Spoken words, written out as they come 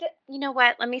You know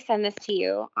what? Let me send this to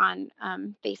you on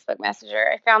Facebook Messenger.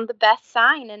 I found the best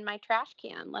sign in my trash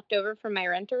can left over from my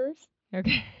renters.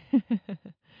 Okay.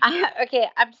 Okay,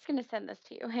 I'm just gonna send this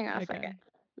to you. Hang on a second. Okay.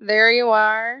 There you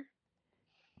are.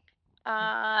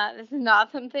 This is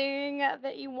not something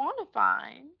that you want to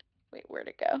find. Wait, where'd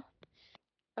it go?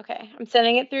 Okay, I'm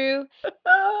sending it through.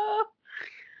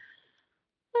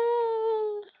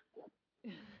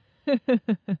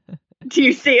 Do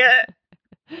you see it?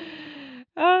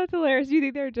 Oh, it's hilarious. Do you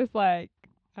think they're just like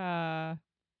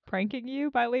pranking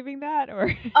you by leaving that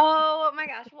or Oh my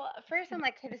gosh. Well, at first I'm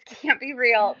like, okay, this can't be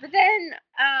real. But then,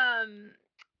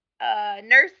 a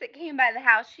nurse that came by the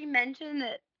house, she mentioned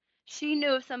that she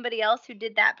knew of somebody else who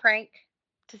did that prank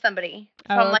to somebody.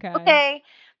 So I'm Oh, like, okay. okay,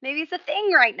 maybe it's a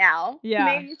thing right now. Yeah.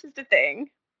 Maybe it's just a thing.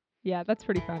 Yeah, that's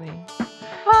pretty funny.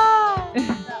 Oh,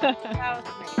 that was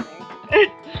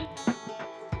amazing.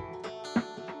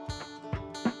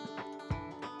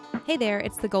 Hey there,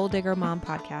 it's the Goal Digger Mom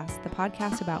Podcast, the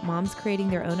podcast about moms creating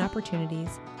their own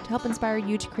opportunities to help inspire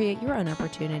you to create your own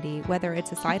opportunity, whether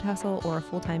it's a side hustle or a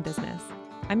full-time business.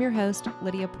 I'm your host,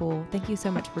 Lydia Poole. Thank you so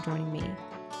much for joining me.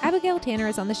 Abigail Tanner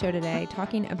is on the show today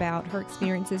talking about her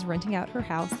experiences renting out her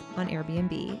house on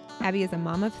Airbnb. Abby is a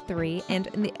mom of 3, and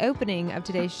in the opening of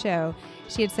today's show,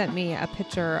 she had sent me a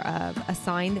picture of a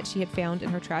sign that she had found in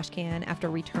her trash can after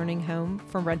returning home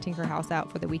from renting her house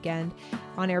out for the weekend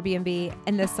on Airbnb,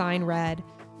 and the sign read,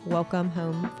 "Welcome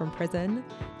home from prison."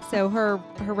 So her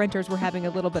renters were having a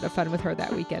little bit of fun with her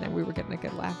that weekend, and we were getting a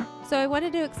good laugh. So I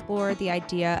wanted to explore the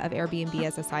idea of Airbnb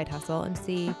as a side hustle and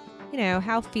see,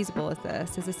 how feasible is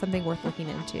this? Is this something worth looking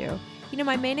into?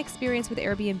 My main experience with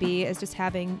Airbnb is just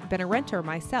having been a renter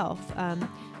myself.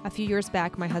 A few years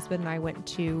back, my husband and I went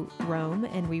to Rome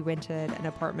and we rented an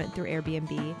apartment through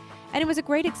Airbnb. And it was a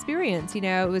great experience.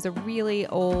 It was a really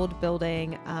old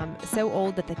building, so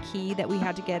old that the key that we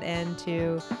had to get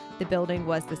into the building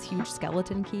was this huge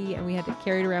skeleton key, and we had to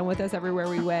carry it around with us everywhere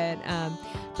we went.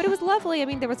 But it was lovely. I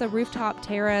mean, there was a rooftop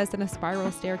terrace and a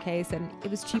spiral staircase, and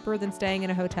it was cheaper than staying in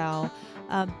a hotel.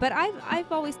 But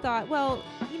I've always thought, well,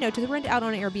 to rent out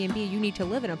on Airbnb, you need to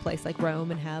live in a place like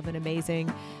Rome and have an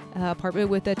amazing apartment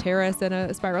with a terrace and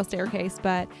a spiral staircase.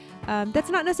 But that's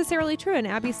not necessarily true. And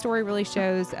Abby's story really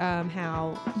shows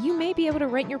how you may be able to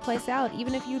rent your place out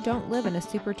even if you don't live in a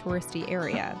super touristy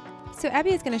area. So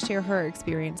Abby is going to share her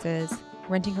experiences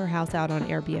renting her house out on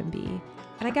Airbnb.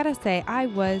 And I gotta say, I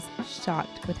was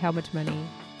shocked with how much money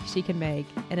she can make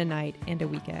in a night and a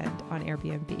weekend on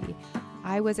Airbnb.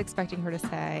 I was expecting her to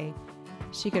say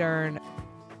she could earn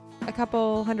a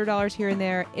couple $100 here and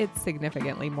there. It's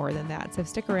significantly more than that. So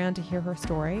stick around to hear her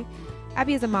story.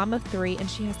 Abby is a mom of 3, and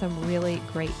she has some really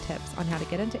great tips on how to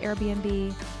get into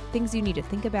Airbnb, things you need to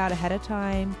think about ahead of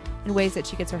time, and ways that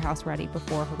she gets her house ready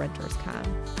before her renters come.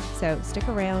 So stick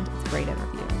around. It's a great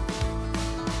interview.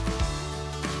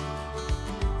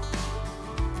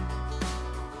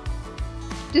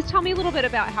 Just tell me a little bit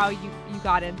about how you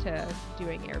got into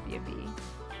doing Airbnb.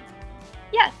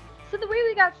 Yes. So the way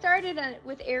we got started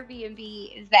with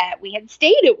Airbnb is that we had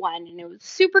stayed at one, and it was a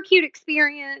super cute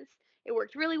experience. It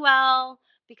worked really well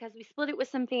because we split it with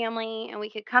some family, and we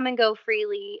could come and go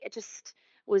freely. It just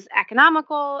was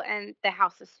economical, and the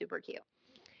house is super cute.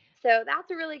 So that's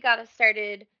what really got us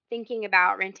started thinking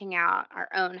about renting out our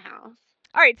own house.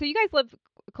 All right, so you guys live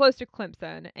close to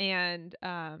Clemson, and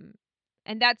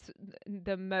that's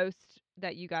the most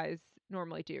that you guys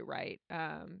normally do, right?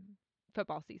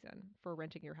 Football season for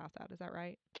renting your house out. Is that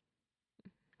right?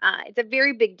 It's a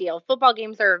very big deal. Football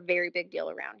games are a very big deal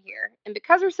around here. And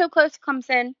because we're so close to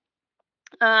Clemson,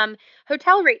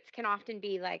 hotel rates can often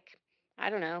be like, I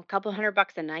don't know, a couple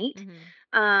 $100 a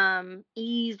night.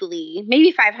 Easily,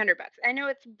 maybe $500. I know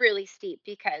it's really steep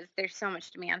because there's so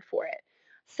much demand for it.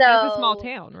 And it's a small So,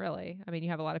 town, really. I mean,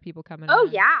 you have a lot of people coming oh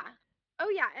in. yeah. Oh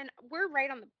yeah, and we're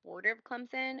right on the border of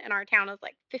Clemson, and our town is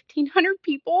like 1,500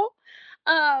 people.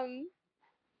 Um,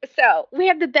 so we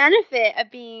have the benefit of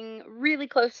being really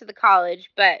close to the college,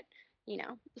 but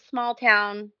small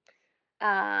town,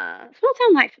 small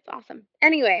town life is awesome.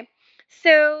 Anyway,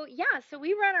 so yeah, so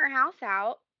we rent our house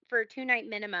out for a 2-night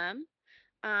minimum.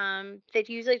 They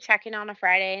usually check in on a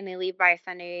Friday and they leave by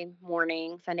Sunday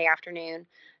morning, Sunday afternoon.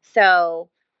 So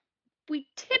we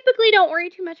typically don't worry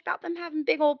too much about them having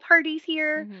big old parties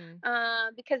here,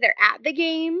 Mhm. because they're at the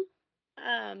game.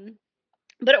 Um,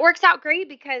 but it works out great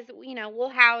because we'll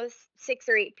house 6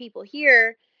 or 8 people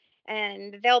here,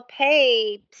 and they'll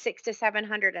pay 600 to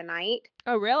 700 a night.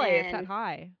 Oh, really? It's that And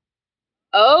high.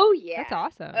 oh yeah, That's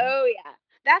awesome. oh yeah,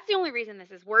 that's the only reason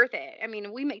this is worth it. I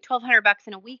mean, we make $1,200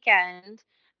 in a weekend,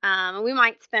 and we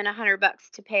might spend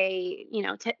 $100 to pay,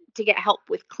 to get help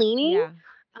with cleaning. Yeah.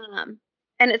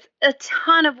 And it's a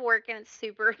ton of work and it's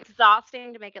super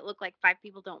exhausting to make it look like 5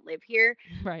 people don't live here,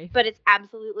 Right. but it's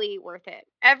absolutely worth it.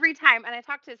 Every time, and I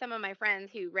talk to some of my friends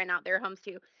who rent out their homes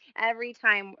too. Every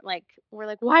time, like, we're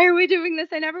like, "Why are we doing this?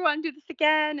 I never want to do this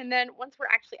again." And then once we're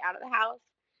actually out of the house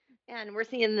and we're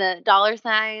seeing the dollar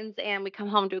signs and we come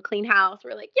home to a clean house,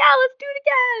 we're like, "Yeah, let's do it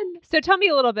again." So tell me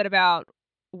a little bit about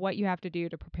what you have to do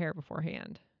to prepare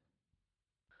beforehand.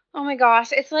 Oh my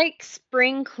gosh, it's like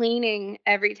spring cleaning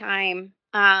every time.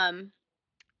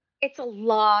 It's a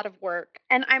lot of work,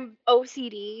 and I'm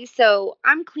OCD, so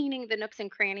I'm cleaning the nooks and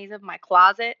crannies of my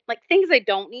closet, like things I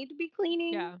don't need to be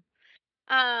cleaning. Yeah.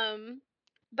 Um,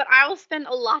 but I will spend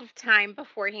a lot of time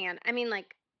beforehand. I mean,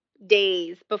 like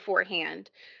days beforehand,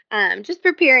 just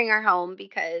preparing our home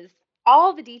because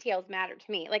all the details matter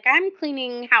to me. Like I'm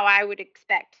cleaning how I would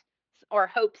expect or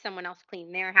hope someone else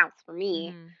clean their house for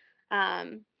me. Mhm.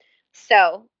 Um,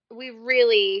 so we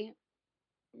really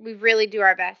do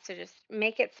our best to just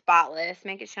make it spotless,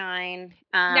 make it shine.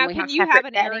 Now, We can have you have separate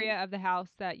an bedding area of the house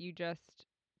that you just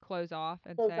close off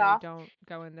and goes say, off. "Don't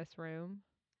go in this room"?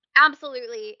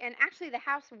 Absolutely. And actually, the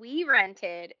house we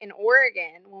rented in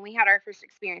Oregon when we had our first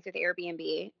experience with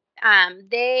Airbnb,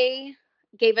 they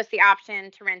gave us the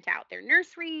option to rent out their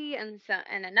nursery and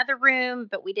another room,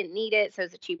 but we didn't need it, so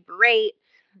it's a cheaper rate.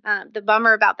 The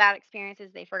bummer about that experience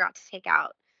is they forgot to take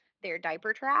out their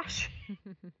diaper trash.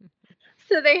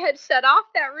 So they had shut off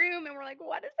that room and we're like,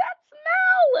 what is that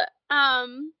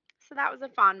smell? So that was a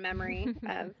fond memory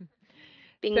of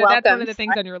being So that's one of welcomed. the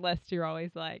things on your list. You're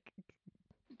always like,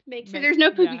 Make sure make there's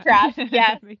no poopy yeah, trash.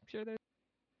 Yes. make sure there's.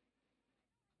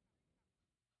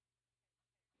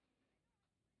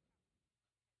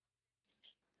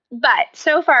 But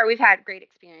so far we've had great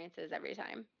experiences every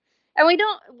time. And we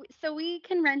don't so we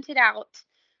can rent it out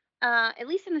at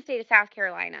least in the state of South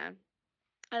Carolina.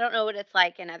 I don't know what it's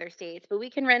like in other states, but we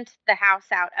can rent the house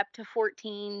out up to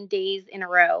 14 days in a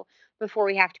row before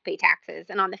we have to pay taxes.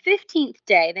 And on the 15th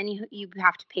day, then you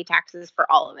have to pay taxes for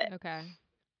all of it. Okay,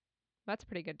 that's a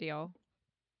pretty good deal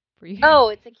for you Oh,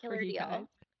 it's a for killer you guys. deal.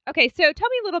 Okay, so tell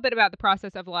me a little bit about the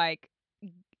process of like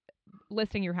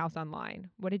listing your house online.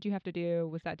 What did you have to do?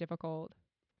 Was that difficult?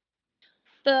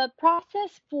 The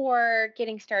process for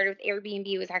getting started with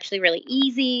Airbnb was actually really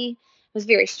easy. It was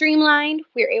very streamlined.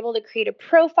 We were able to create a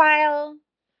profile,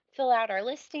 fill out our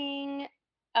listing,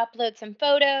 upload some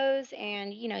photos,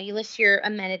 and you list your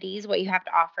amenities, what you have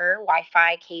to offer,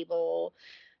 Wi-Fi, cable,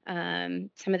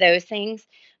 some of those things.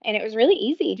 And it was really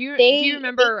easy. Do you They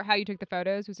remember how you took the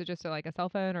photos? Was it just like a cell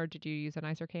phone, or did you use a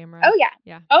nicer camera? Oh yeah.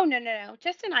 Yeah. Oh no,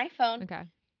 just an iPhone. Okay.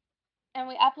 And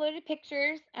we uploaded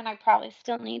pictures, and I probably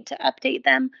still need to update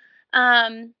them.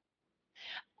 Um,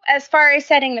 As far as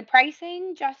setting the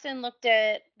pricing, Justin looked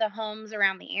at the homes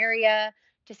around the area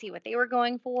to see what they were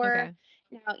going for. Okay.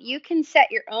 Now, you can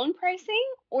set your own pricing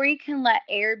or you can let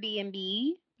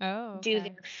Airbnb Oh, do okay.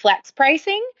 their flex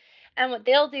pricing. And what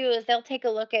they'll do is they'll take a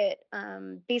look at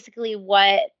basically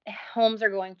what homes are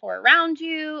going for around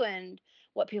you and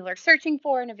what people are searching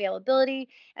for and availability.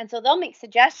 And so they'll make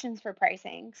suggestions for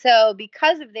pricing. So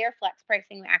because of their flex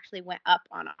pricing, we actually went up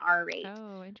on our rate.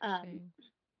 Oh, Um, interesting.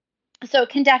 so it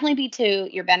can definitely be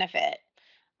to your benefit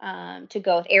to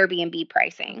go with Airbnb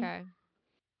pricing. Okay.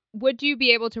 Would you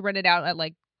be able to rent it out at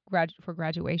like for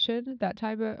graduation, that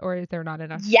type of, or is there not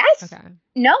enough? Yes. Okay.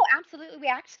 No, absolutely. We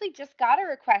actually just got a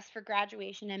request for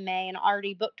graduation in May and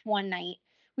already booked one night.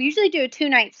 We usually do a 2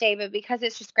 night stay, but because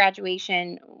it's just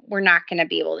graduation, we're not going to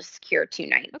be able to secure 2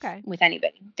 nights Okay. with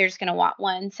anybody. They're just going to want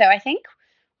one. So I think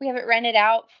we have it rented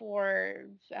out for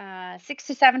 $600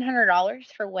 to $700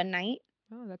 for one night.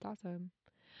 Oh, that's awesome.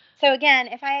 So again,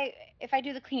 if I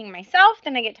do the cleaning myself,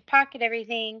 then I get to pocket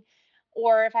everything.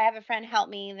 Or if I have a friend help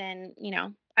me, then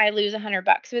I lose $100.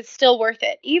 So it's still worth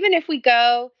it. Even if we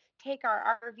go take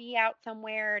our RV out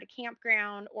somewhere at a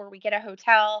campground or we get a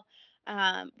hotel,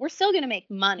 we're still gonna make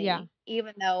Yeah. money,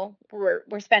 even though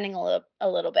we're spending a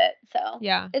little bit. So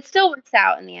Yeah. it still works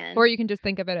out in the Or end. you can just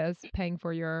think of it as paying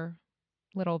for your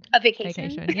little A vacation.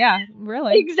 vacation. Yeah,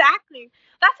 really. Exactly.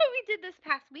 That's what we did this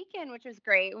past weekend, which was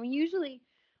great.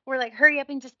 We're like, hurry up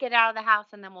and just get out of the house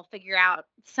and then we'll figure out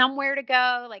somewhere to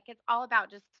go. Like it's all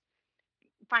about just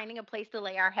finding a place to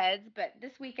lay our heads. But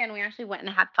this weekend we actually went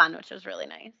and had fun, which was really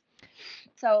nice.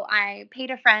 So I paid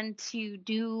a friend to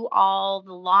do all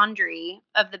the laundry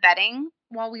of the bedding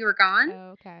while we were gone. Oh,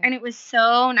 okay. And it was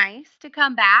so nice to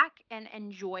come back and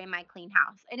enjoy my clean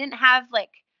house. I didn't have like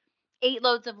 8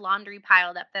 loads of laundry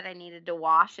piled up that I needed to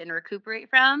wash and recuperate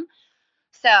from.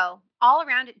 So all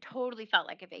around, it totally felt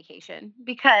like a vacation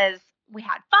because we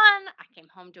had fun. I came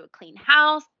home to a clean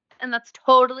house. and that's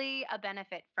totally a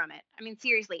benefit from it. I mean,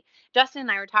 seriously, Justin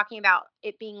and I were talking about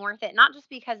it being worth it, not just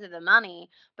because of the money,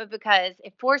 but because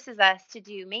it forces us to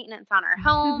do maintenance on our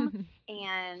home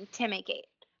and to make it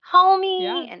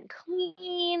homey and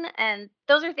clean. And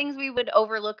those are things we would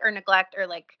overlook or neglect or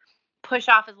like push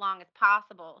off as long as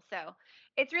possible. So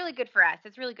it's really good for us.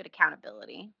 It's really good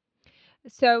accountability.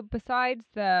 So besides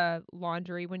the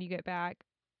laundry when you get back,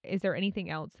 is there anything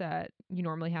else that you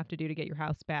normally have to do to get your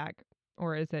house back?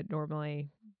 Or is it normally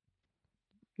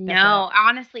No,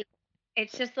 honestly,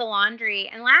 it's just the laundry.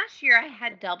 And last year I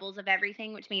had doubles of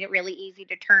everything, which made it really easy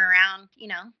to turn around,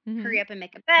 hurry up and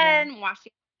make a bed and wash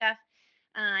the stuff.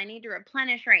 I need to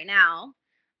replenish right now.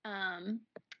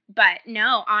 But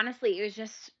no, honestly, it was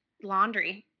just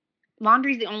laundry.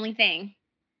 Laundry's the only thing.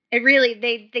 It really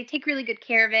they take really good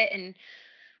care of it. And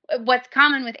what's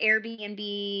common with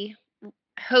Airbnb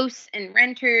hosts and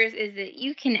renters is that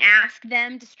you can ask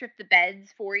them to strip the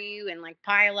beds for you and like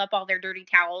pile up all their dirty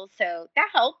towels. So that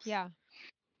helps. Yeah.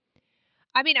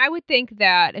 I mean, I would think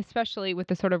that, especially with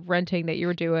the sort of renting that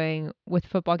you're doing with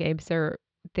football games,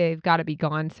 they've got to be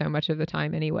gone so much of the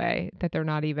time anyway that they're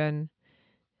not even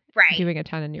doing a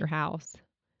ton in your house.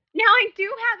 Now, I do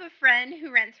have a friend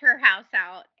who rents her house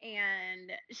out,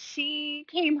 and she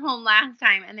came home last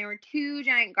time, and there were 2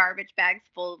 giant garbage bags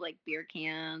full of like beer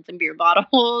cans and beer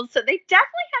bottles. So they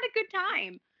definitely had a good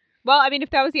time. Well, I mean,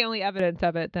 if that was the only evidence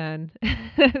of it, then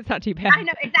it's not too bad. I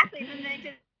know, exactly. Then they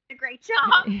did a great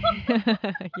job.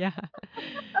 Yeah.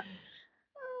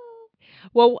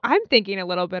 Well, I'm thinking a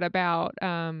little bit about,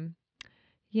 the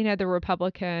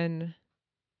Republican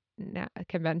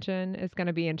convention is going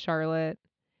to be in Charlotte.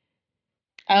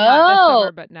 Not this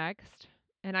summer, but next.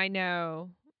 And I know,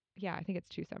 I think it's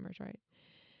 2 summers, right?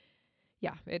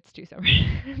 Yeah, it's 2 summers.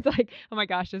 It's like, oh my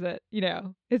gosh, is it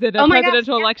a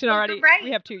presidential election already? Right.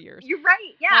 We have 2 years. You're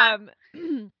right. Yeah.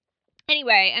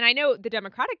 Anyway, and I know the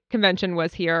Democratic convention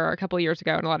was here a couple of years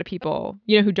ago, and a lot of people,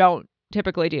 who don't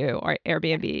typically do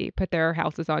Airbnb put their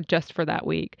houses on just for that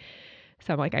week.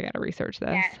 So I'm like, I got to research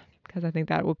this because I think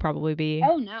that would probably be.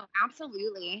 Oh no,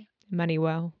 absolutely. Money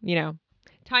well,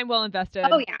 time well invested.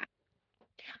 Oh yeah.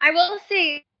 I will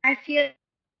say, I feel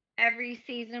every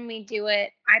season we do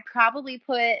it, I probably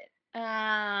put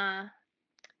at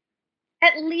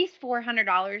least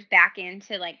 $400 back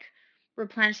into like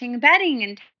replenishing bedding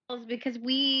and towels because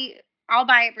I'll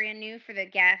buy it brand new for the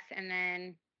guests and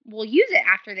then we'll use it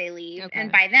after they leave. Okay.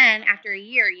 And by then, after a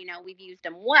year, we've used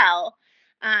them well.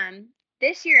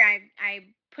 This year I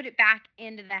put it back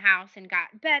into the house and got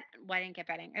I didn't get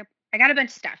bedding. I got a bunch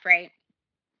of stuff, right?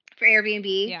 For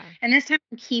Airbnb. Yeah. And this time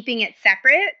I'm keeping it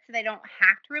separate so they don't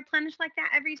have to replenish like that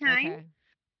every time.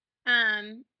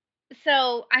 Okay.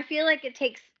 So I feel like it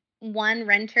takes one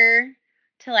renter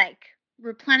to like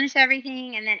replenish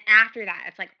everything, and then after that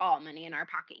it's like all money in our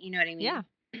pocket. You know what I mean? Yeah.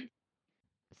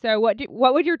 So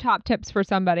what would your top tips for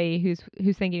somebody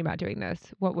who's thinking about doing this?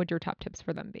 What would your top tips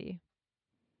for them be?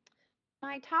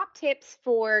 My top tips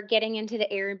for getting into the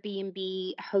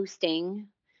Airbnb hosting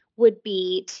would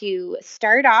be to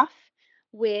start off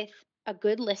with a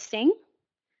good listing,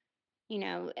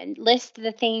 and list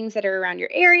the things that are around your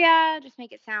area. Just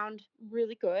make it sound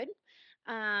really good.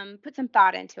 Put some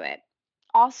thought into it.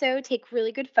 Also, take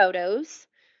really good photos.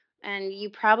 And you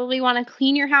probably want to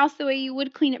clean your house the way you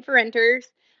would clean it for renters.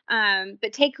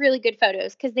 But take really good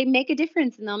photos because they make a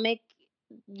difference and they'll make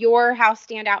your house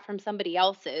stand out from somebody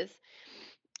else's.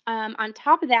 On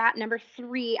top of that, number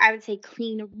 3, I would say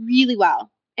clean really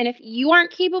well. And if you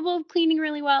aren't capable of cleaning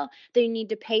really well, then you need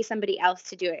to pay somebody else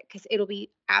to do it because it'll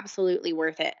be absolutely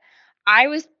worth it. I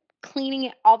was cleaning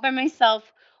it all by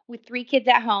myself with 3 kids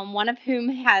at home, one of whom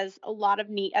has a lot of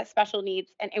special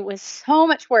needs, and it was so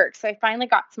much work. So I finally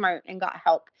got smart and got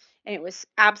help, and it was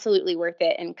absolutely worth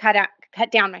it and cut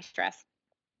down my stress.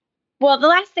 Well, the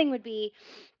last thing would be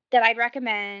that I'd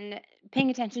recommend paying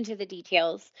attention to the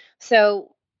details.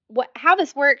 So how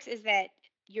this works is that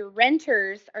your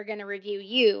renters are going to review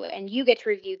you and you get to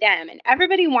review them. And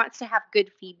everybody wants to have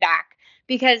good feedback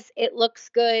because it looks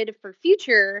good for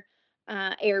future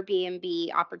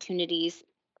Airbnb opportunities,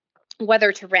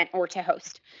 whether to rent or to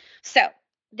host. So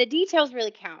the details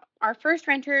really count. Our first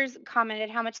renters commented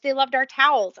how much they loved our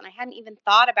towels, and I hadn't even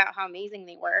thought about how amazing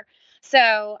they were.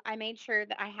 So I made sure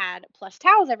that I had plush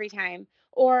towels every time.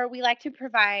 Or we like to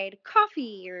provide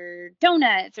coffee or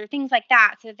donuts or things like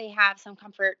that so that they have some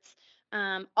comforts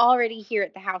already here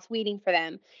at the house waiting for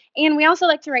them. And we also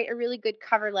like to write a really good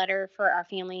cover letter for our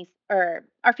families or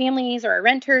our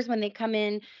renters when they come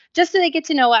in, just so they get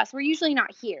to know us. We're usually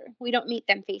not here. We don't meet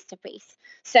them face to face.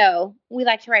 So we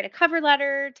like to write a cover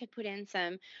letter to put in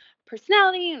some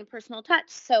personality and personal touch.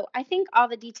 So I think all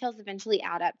the details eventually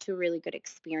add up to a really good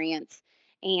experience.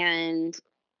 And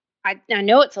I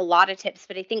know it's a lot of tips,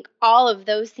 but I think all of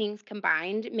those things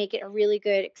combined make it a really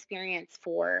good experience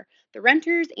for the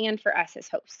renters and for us as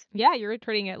hosts. Yeah, you're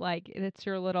treating it like it's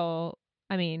your little.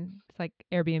 I mean, it's like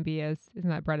Airbnb is. Isn't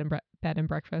that bed and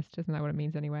breakfast? Isn't that what it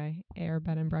means anyway? Air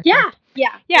bed and breakfast.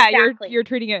 Yeah, Yeah, exactly. you're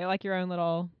treating it like your own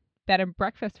little bed and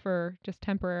breakfast for just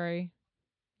temporary.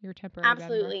 Your temporary bed and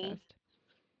Absolutely. breakfast.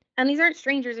 And these aren't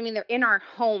strangers. I mean, they're in our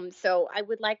home, so I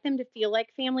would like them to feel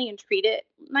like family and treat it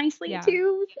nicely Yeah.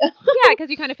 too. Yeah, because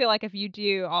you kind of feel like if you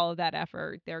do all of that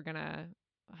effort, they're gonna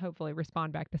hopefully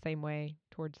respond back the same way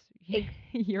towards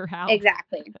your house.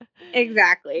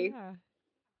 Exactly. Yeah.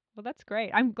 Well, that's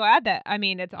great. I'm glad that, I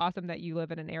mean, it's awesome that you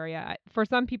live in an area. For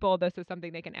some people, this is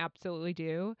something they can absolutely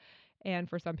do. And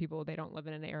for some people, they don't live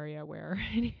in an area where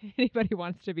anybody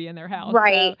wants to be in their house.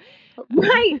 Right. So.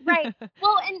 Right.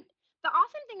 Well, and the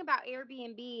awesome thing about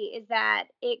Airbnb is that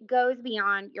it goes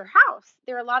beyond your house.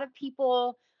 There are a lot of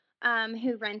people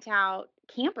who rent out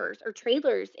campers or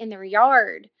trailers in their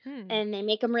yard and they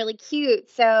make them really cute.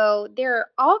 So there are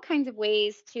all kinds of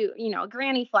ways to, a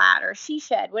granny flat or a she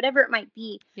shed, whatever it might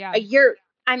be, Yeah. a yurt.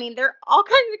 I mean, there are all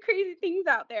kinds of crazy things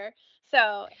out there.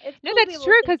 So it's No, cool to be that's able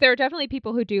true to because there are definitely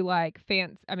people who do like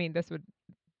fancy. I mean, this would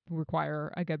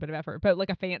require a good bit of effort, but like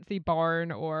a fancy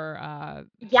barn or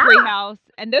Yeah. tree house,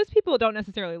 and those people don't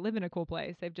necessarily live in a cool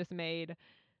place. They've just made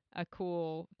a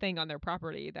cool thing on their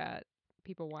property that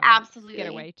people want to Absolutely. get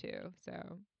away to.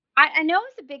 So I know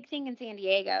it's a big thing in San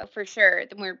Diego for sure,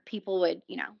 where people would,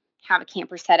 have a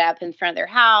camper set up in front of their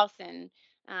house and,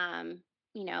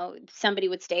 somebody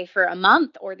would stay for a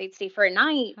month or they'd stay for a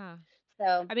night. huh.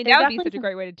 So I mean, there's that would be definitely such a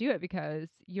great way to do it because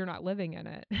you're not living in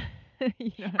it.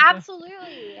 You don't have to-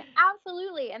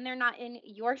 Absolutely. And they're not in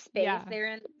your space. Yeah.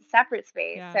 They're in separate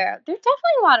space. Yeah. So there's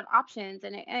definitely a lot of options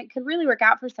and it could really work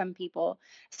out for some people.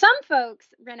 Some folks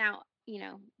rent out,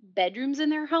 bedrooms in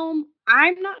their home.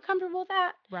 I'm not comfortable with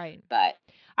that. Right. But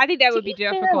I think that to would be each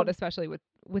their difficult, own. especially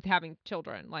with having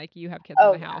children. Like you have kids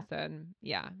Oh, in the yeah. house, and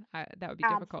that would be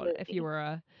difficult. If Absolutely. you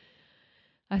were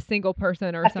a single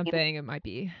person or A family. something, it might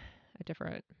be a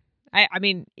different. I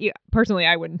mean, personally,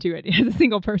 I wouldn't do it as a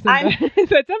single person,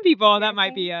 but some people that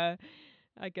might be a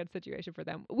good situation for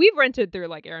them. We've rented through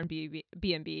like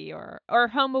Airbnb or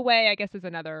HomeAway, I guess, is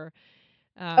another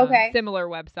similar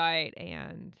website,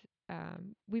 and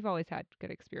we've always had good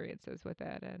experiences with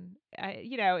it, and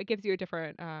it gives you a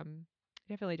different,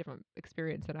 definitely different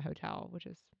experience than a hotel, which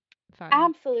is fun.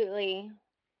 Absolutely.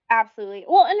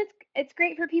 Well, and it's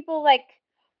great for people like,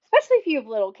 especially if you have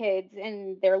little kids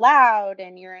and they're loud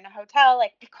and you're in a hotel,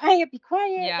 like be quiet.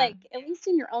 Yeah. Like at least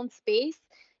in your own space,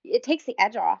 it takes the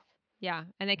edge off. Yeah,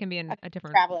 and they can be in a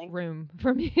different traveling. room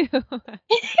from you.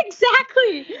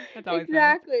 Exactly. That's always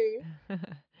nice.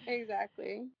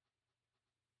 Exactly.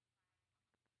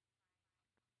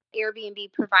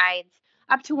 Airbnb provides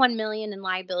up to $1 million in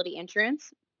liability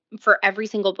insurance for every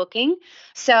single booking.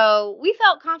 So we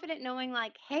felt confident knowing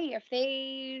like, hey, if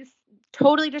they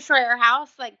totally destroy our house,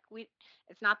 like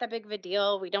it's not that big of a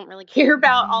deal. We don't really care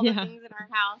about all the things in our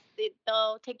house.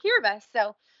 They'll take care of us.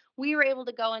 So we were able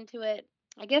to go into it,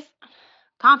 I guess,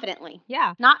 confidently.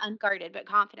 Yeah. Not unguarded, but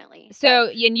confidently. So,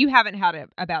 and you haven't had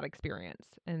a bad experience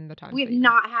in the time. We've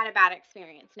not had a bad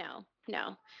experience. No.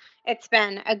 It's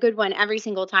been a good one every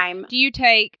single time. Do you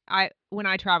when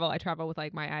I travel with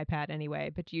like my iPad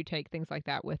anyway, but do you take things like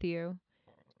that with you?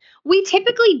 We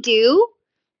typically do.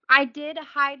 I did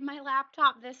hide my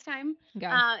laptop this time,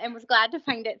 and was glad to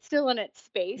find it still in its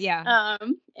space. Yeah.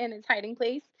 In its hiding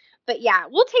place. But yeah,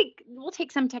 we'll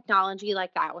take some technology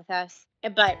like that with us.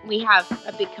 But we have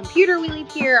a big computer we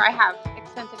leave here. I have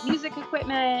expensive music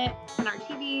equipment and our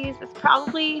TVs. That's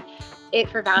probably it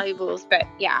for valuables. But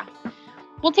yeah,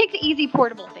 we'll take the easy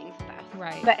portable things with us.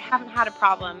 Right. But haven't had a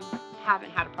problem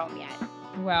yet.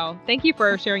 Well, thank you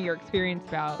for sharing your experience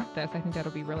about this. I think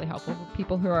that'll be really helpful for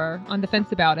people who are on the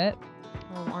fence about it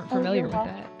or aren't familiar with it.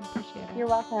 I appreciate it. You're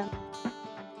welcome.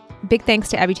 Big thanks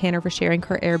to Abby Tanner for sharing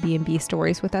her Airbnb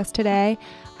stories with us today.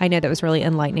 I know that was really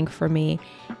enlightening for me.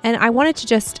 And I wanted to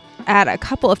just add a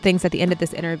couple of things at the end of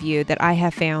this interview that I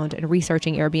have found in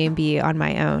researching Airbnb on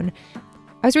my own.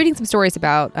 I was reading some stories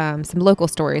about some local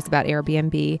stories about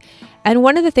Airbnb. And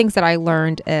one of the things that I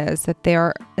learned is that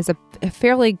there is a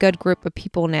fairly good group of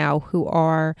people now who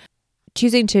are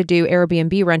choosing to do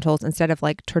Airbnb rentals instead of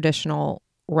like traditional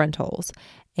rentals.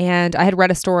 And I had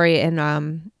read a story in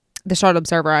the Charlotte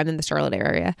Observer, I'm in the Charlotte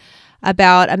area,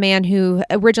 about a man who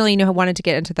originally wanted to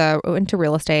get into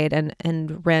real estate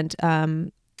and rent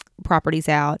properties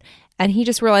out, and he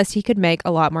just realized he could make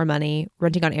a lot more money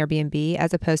renting on Airbnb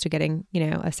as opposed to getting, a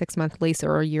 6-month lease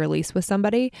or a year lease with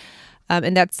somebody.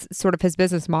 And that's sort of his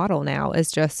business model now,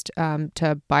 is just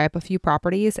to buy up a few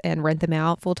properties and rent them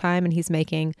out full time. And he's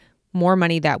making more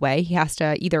money that way. He has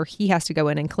to go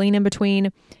in and clean in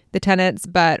between the tenants,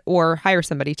 or hire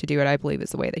somebody to do it, I believe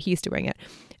is the way that he's doing it.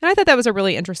 And I thought that was a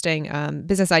really interesting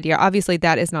business idea. Obviously,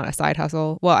 that is not a side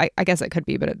hustle. Well, I guess it could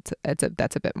be, but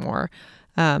that's a bit more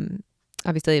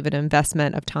obviously of an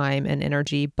investment of time and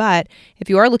energy. But if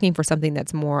you are looking for something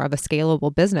that's more of a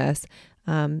scalable business,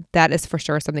 that is for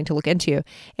sure something to look into.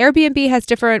 Airbnb has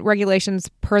different regulations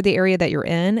per the area that you're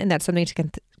in, and that's something to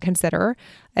consider.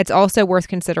 It's also worth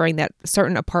considering that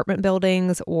certain apartment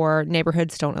buildings or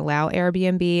neighborhoods don't allow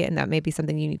Airbnb, and that may be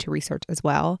something you need to research as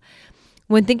well.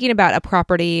 When thinking about a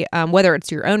property, whether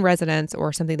it's your own residence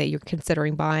or something that you're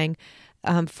considering buying,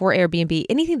 for Airbnb,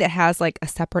 anything that has like a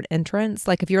separate entrance,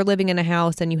 like if you're living in a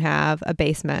house and you have a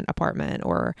basement apartment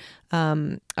or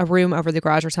a room over the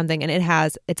garage or something, and it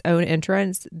has its own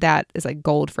entrance, that is like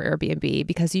gold for Airbnb,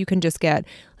 because you can just get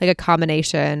like a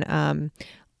combination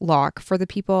lock for the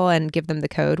people and give them the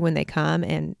code when they come,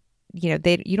 and you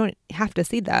don't have to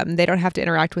see them. They don't have to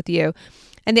interact with you.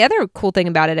 And the other cool thing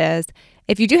about it is,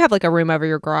 if you do have like a room over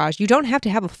your garage, you don't have to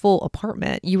have a full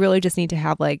apartment. You really just need to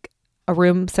have like a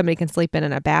room somebody can sleep in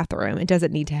and a bathroom. It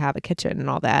doesn't need to have a kitchen and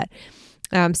all that.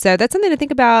 So that's something to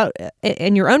think about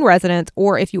in your own residence,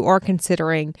 or if you are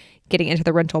considering getting into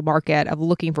the rental market of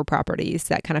looking for properties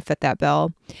that kind of fit that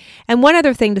bill. And one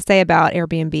other thing to say about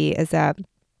Airbnb is that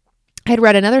I had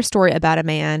read another story about a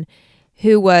man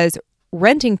who was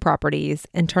renting properties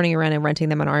and turning around and renting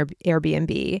them on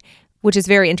Airbnb, which is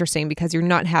very interesting because you're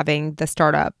not having the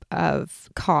startup of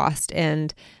cost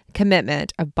and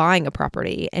commitment of buying a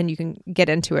property, and you can get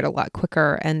into it a lot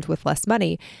quicker and with less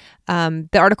money. The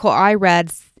article I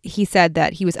read, he said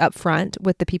that he was upfront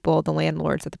with the people, the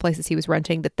landlords at the places he was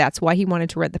renting, that's why he wanted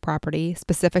to rent the property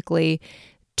specifically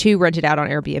to rent it out on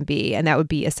Airbnb. And that would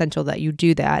be essential that you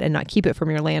do that and not keep it from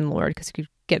your landlord, because you could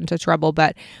get into trouble.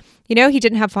 But he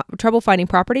didn't have trouble finding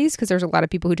properties because there's a lot of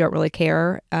people who don't really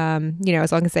care.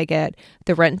 As long as they get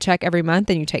the rent check every month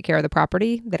and you take care of the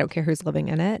property, they don't care who's living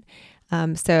in it.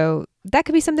 So that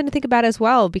could be something to think about as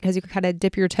well, because you can kind of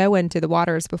dip your toe into the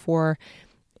waters before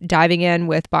diving in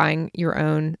with buying your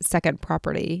own second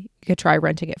property. You could try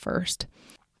renting it first.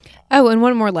 Oh, and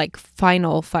one more like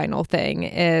final thing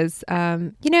is,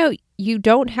 you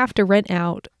don't have to rent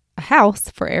out a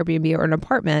house for Airbnb or an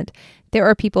apartment. There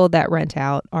are people that rent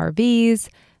out RVs,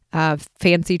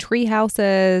 fancy tree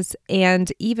houses,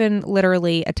 and even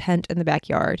literally a tent in the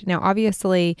backyard. Now,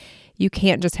 obviously, you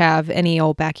can't just have any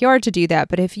old backyard to do that,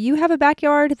 but if you have a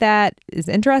backyard that is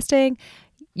interesting,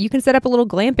 you can set up a little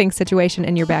glamping situation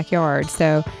in your backyard.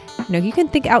 So, you can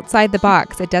think outside the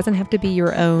box. It doesn't have to be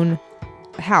your own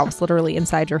house, literally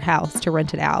inside your house, to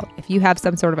rent it out. If you have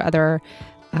some sort of other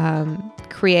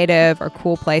creative or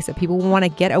cool place that people want to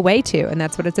get away to, and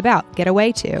that's what it's about, get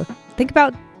away to, think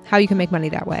about how you can make money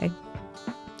that way.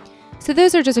 So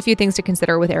those are just a few things to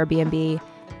consider with Airbnb.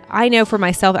 I know for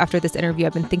myself, after this interview,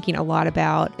 I've been thinking a lot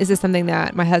about, is this something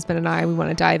that my husband and we want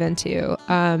to dive into?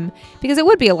 Because it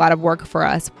would be a lot of work for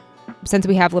us, since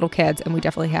we have little kids and we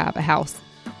definitely have a house,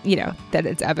 that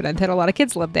it's evident that a lot of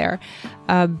kids live there.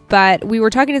 But we were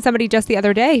talking to somebody just the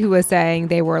other day who was saying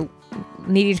they were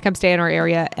needing to come stay in our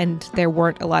area and there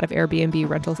weren't a lot of Airbnb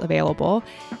rentals available.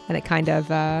 And it kind of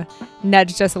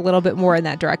nudged us a little bit more in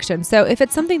that direction. So if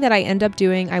it's something that I end up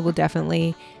doing, I will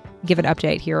definitely give an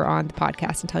update here on the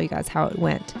podcast and tell you guys how it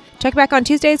went. Check back on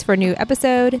Tuesdays for a new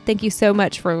episode. Thank you so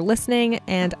much for listening,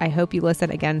 and I hope you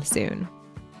listen again soon.